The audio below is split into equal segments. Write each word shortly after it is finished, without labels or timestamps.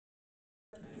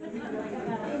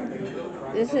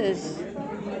This is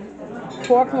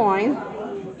pork loin,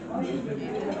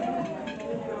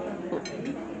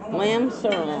 lamb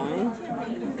sirloin,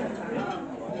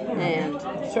 and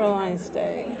sirloin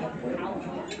steak.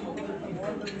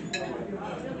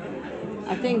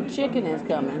 I think chicken is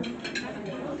coming.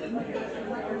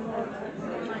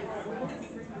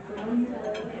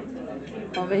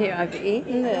 Over here, I've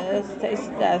eaten this.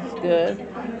 That's good.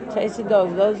 Tasted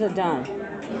those. Those are done.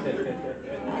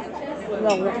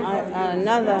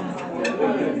 Another.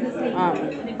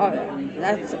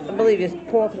 That's, I believe, it's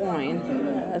pork loin.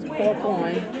 That's pork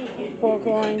loin. Pork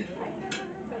loin.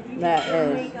 That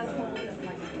is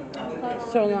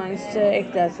sirloin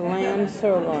steak. That's lamb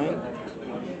sirloin.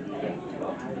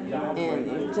 And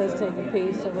you just take a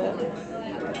piece of it.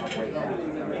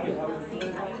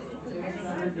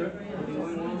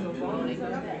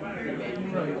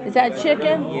 Is that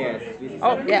chicken? Yes.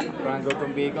 Oh, yeah.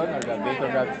 Frangoton bacon or the bacon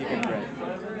wrapped chicken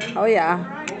breast. Oh,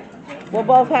 yeah. We'll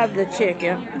both have the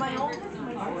chicken.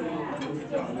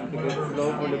 Because it's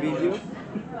low for the video.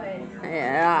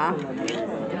 Yeah.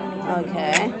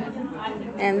 Okay.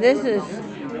 And this is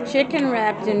chicken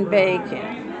wrapped in bacon.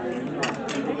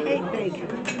 I hate bacon.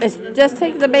 It's just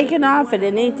take the bacon off it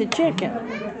and eat the chicken.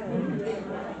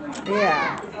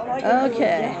 Yeah.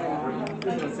 Okay.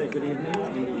 Say good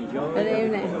evening. Good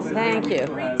evening. Thank you.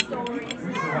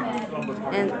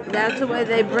 And that's the way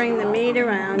they bring the meat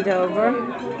around over.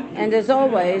 And as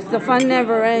always, the fun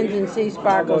never ends in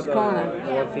Seasparkle's corner.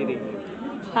 What feeding?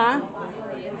 Huh?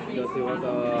 Does he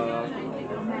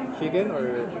want chicken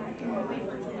or?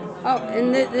 Oh,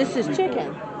 and this is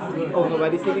chicken. Oh,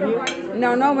 nobody's sitting here?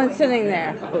 No, no one's sitting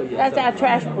there. Oh, yeah, That's our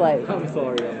trash plate. I'm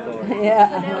sorry.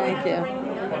 Yeah, thank you.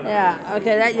 Yeah,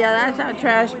 okay, that's our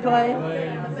trash plate.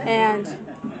 And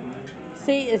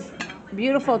see, it's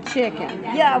beautiful chicken.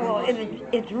 Yeah, well,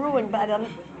 it's ruined by the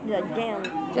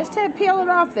damn. Just peel it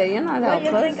off there. You're not What do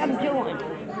you helpless. think I'm doing?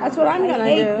 That's what I'm I gonna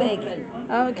hate do.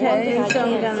 bacon. Okay, One thing so I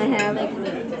I'm can't gonna have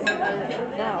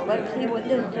it. Now, let's see what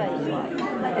this tastes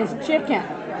like. It's chicken.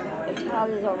 It's hot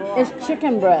as a rock. It's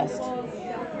chicken breast.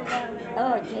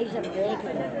 Oh, it tastes of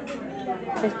bacon.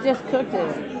 It's just cooked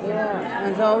it. Yeah.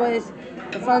 As always,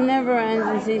 the fun never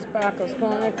ends in Seasparkle's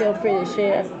corner. Feel free to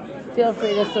share. Feel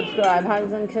free to subscribe.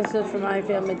 Hugs and kisses from my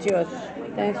family to yours.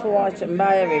 Thanks for watching.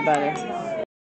 Bye, everybody.